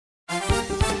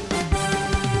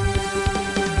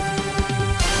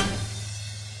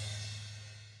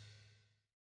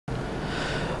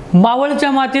मावळच्या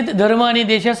मातीत धर्म आणि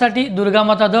देशासाठी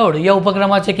दुर्गामाता दौड या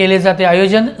उपक्रमाचे केले जाते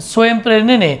आयोजन।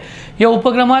 स्वयंप्रेरणेने या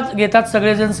उपक्रमात घेतात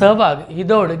सगळेजण सहभाग। ही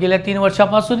दौड गेल्या 3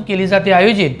 वर्षांपासून केली जाते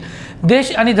आयोजित।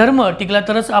 देश आणि धर्म टिकला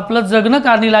तरच आपलं जगणं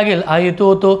कारणी लागेल हा हेतू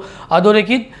होतो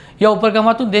अधोरेखित। या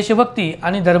उपक्रमातून देशभक्ती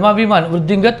आणि धर्माभिमान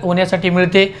वृद्धिंगत होण्यासाठी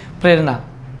मिळते प्रेरणा।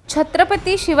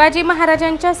 छत्रपती शिवाजी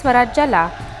महाराजांच्या स्वराज्याला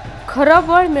खरं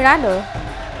बळ मिळालं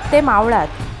ते मावळात।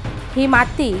 ही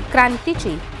माती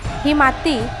क्रांतीची, ही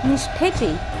माती निष्ठेची,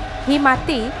 ही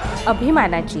माती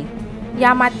अभिमानाची।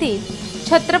 या मातीत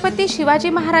छत्रपती शिवाजी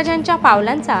महाराजांच्या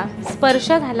पावलांचा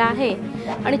स्पर्श झाला आहे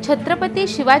आणि छत्रपती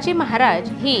शिवाजी महाराज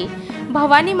ही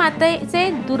भवानी मातेचे,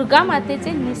 दुर्गा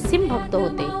मातेचे निस्सीम भक्त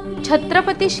होते।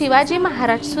 छत्रपती शिवाजी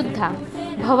महाराज सुद्धा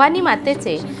भवानी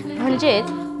मातेचे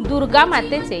म्हणजेच दुर्गा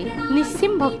मातेचे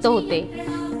निस्सीम भक्त होते।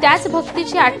 त्याच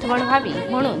भक्तीची आठवण व्हावी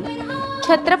म्हणून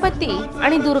छत्रपती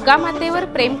आणि दुर्गा मातेवर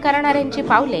प्रेम करणाऱ्यांची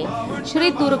पावले श्री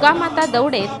दुर्गा माता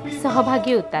दौडेत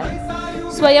सहभागी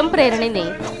होतात। स्वयंप्रेरणेने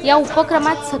या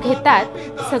उपक्रमात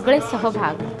घेतात सगळे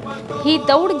सहभाग। ही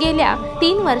दौड गेल्या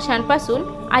 3 वर्षांपासून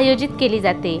आयोजित केली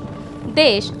जाते।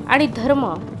 देश आणि धर्म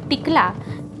टिकला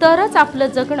तरच आपलं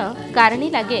जगणं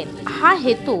कारणी लागेल हा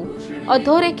हेतू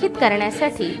अधोरेखित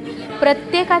करण्यासाठी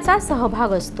प्रत्येकाचा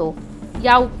सहभाग असतो।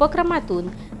 या उपक्रमातून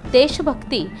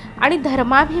देशभक्ती आणि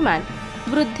धर्माभिमान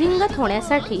वृद्धिंगत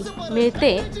होण्यासाठी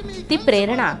मिळते ती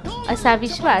प्रेरणा असा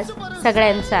विश्वास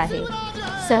सगळ्यांचा आहे।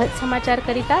 सहज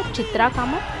समाचारकरिता चित्रा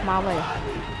कामत, मावळ।